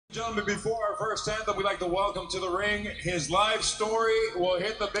Gentlemen, before our first anthem, we'd like to welcome to the ring. His life story will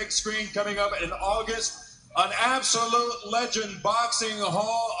hit the big screen coming up in August. An absolute legend, boxing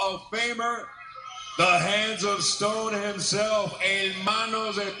Hall of Famer, the Hands of Stone himself, El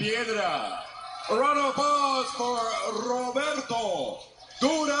Manos de Piedra. A round of applause for Roberto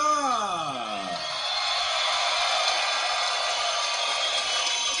Duran.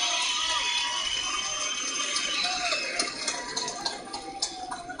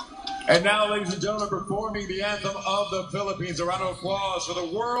 And now, ladies and gentlemen, performing the anthem of the Philippines. A round of applause for the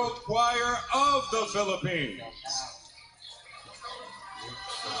World Choir of the Philippines.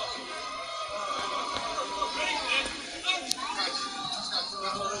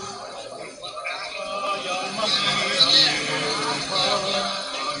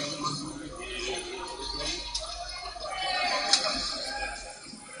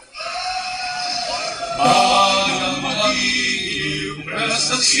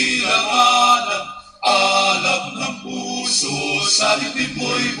 Sa silangan, alab ng puso, sa dibdib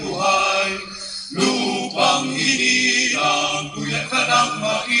mo'y buhay. Lupang hinirang, kuya ka ng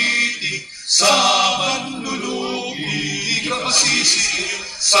maitig, sa manlulugi, di ka masisingil.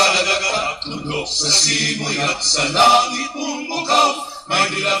 Sa dagat at tundok, sa simoy at sa langit mong mukaw, may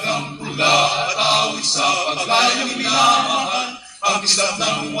dilagang pula at awit sa paglayang minamahal. Ang isang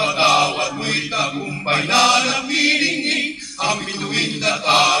ng watawat mo'y tagumpay na nagpilingin. Ang bituin at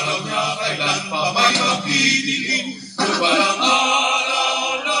araw niya kailan pa may magpipilin. Walang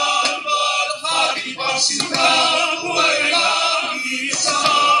araw na malahati pagsimulan, buhay lang sa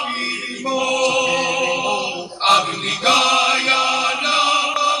piling mo. Aming ligaya na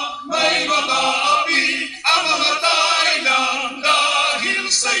may mga api, ang mga tayo lang dahil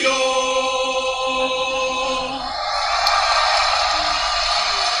sa'yo.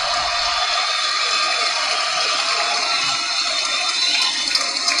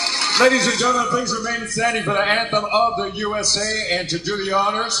 Ladies and gentlemen, please remain standing for the anthem of the USA, and to do the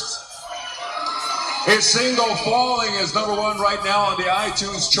honors. His single Falling is #1 right now on the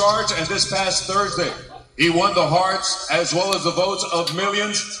iTunes charts, and this past Thursday, he won the hearts as well as the votes of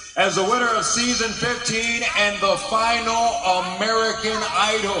millions as the winner of season 15 and the final American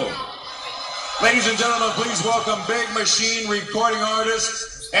Idol. Ladies and gentlemen, please welcome Big Machine recording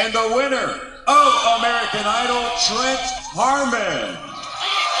artist and the winner of American Idol, Trent Harmon.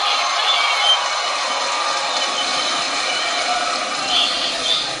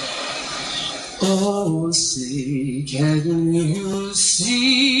 Oh, say, can you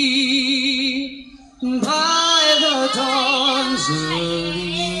see by the dawn's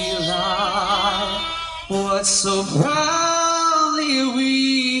early light what so proudly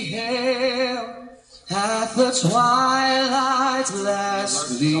we hailed at the twilight's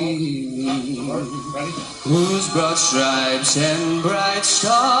last gleaming, whose broad stripes and bright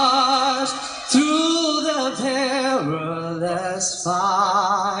stars through the perilous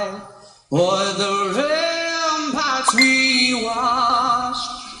fight o'er the ramparts we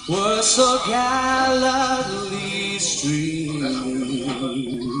watched were so gallantly streaming,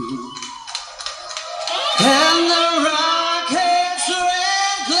 and the rockets'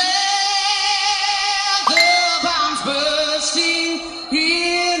 red glare, the bombs bursting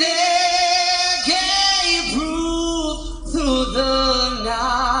in air, gave proof through the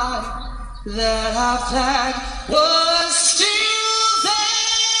night that our flag was still there.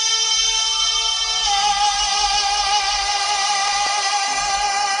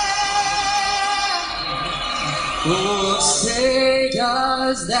 Oh, say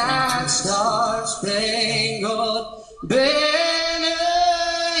does that star-spangled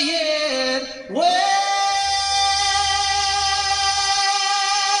banner yet wave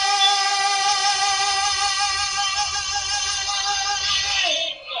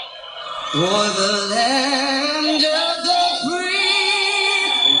o'er the land of the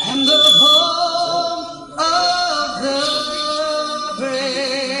free and the home of the brave?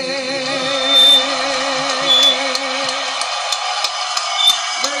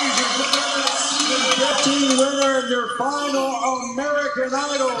 15 winner and your final American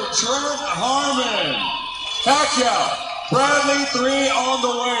Idol, Trent Harmon. Pacquiao, Bradley 3 on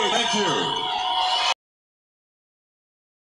the way. Thank you.